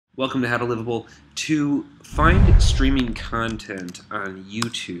Welcome to How to Livable. To find streaming content on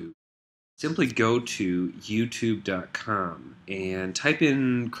YouTube, simply go to youtube.com and type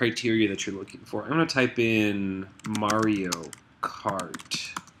in criteria that you're looking for. I'm going to type in Mario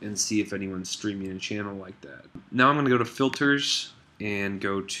Kart and see if anyone's streaming a channel like that. Now I'm going to go to filters and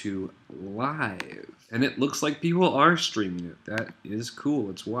go to live. And it looks like people are streaming it. That is cool.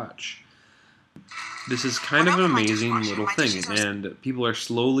 Let's watch. This is kind of an amazing little thing, and people are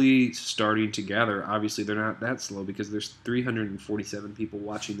slowly starting to gather. Obviously, they're not that slow because there's 347 people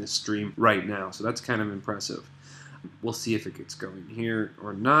watching this stream right now, so that's kind of impressive. We'll see if it gets going here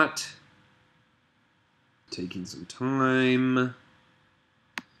or not. Taking some time.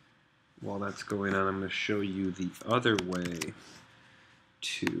 While that's going on, I'm going to show you the other way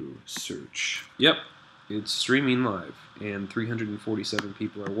to search. Yep, it's streaming live, and 347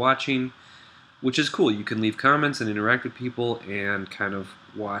 people are watching, which is cool. You can leave comments and interact with people and kind of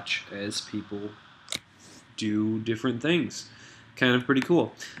watch as people do different things. Kind of pretty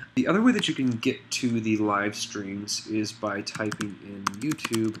cool. The other way that you can get to the live streams is by typing in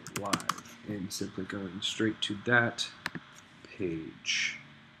YouTube Live and simply going straight to that page,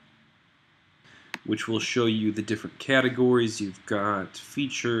 which will show you the different categories. You've got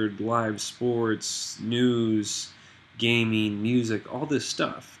featured, live sports, news, gaming, music, all this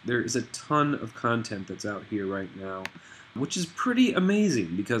stuff. There is a ton of content that's out here right now, which is pretty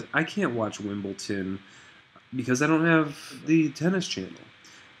amazing because I can't watch Wimbledon because I don't have the tennis channel,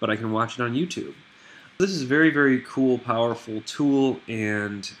 but I can watch it on YouTube. This is a very, very cool, powerful tool,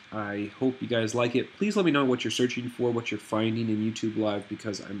 and I hope you guys like it. Please let me know what you're searching for, what you're finding in YouTube Live,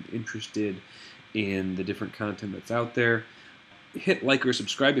 because I'm interested in the different content that's out there. Hit like or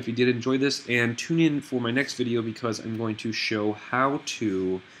subscribe if you did enjoy this, and tune in for my next video because I'm going to show how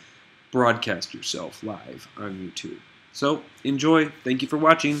to broadcast yourself live on YouTube. So enjoy. Thank you for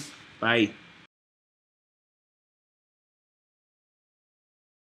watching. Bye.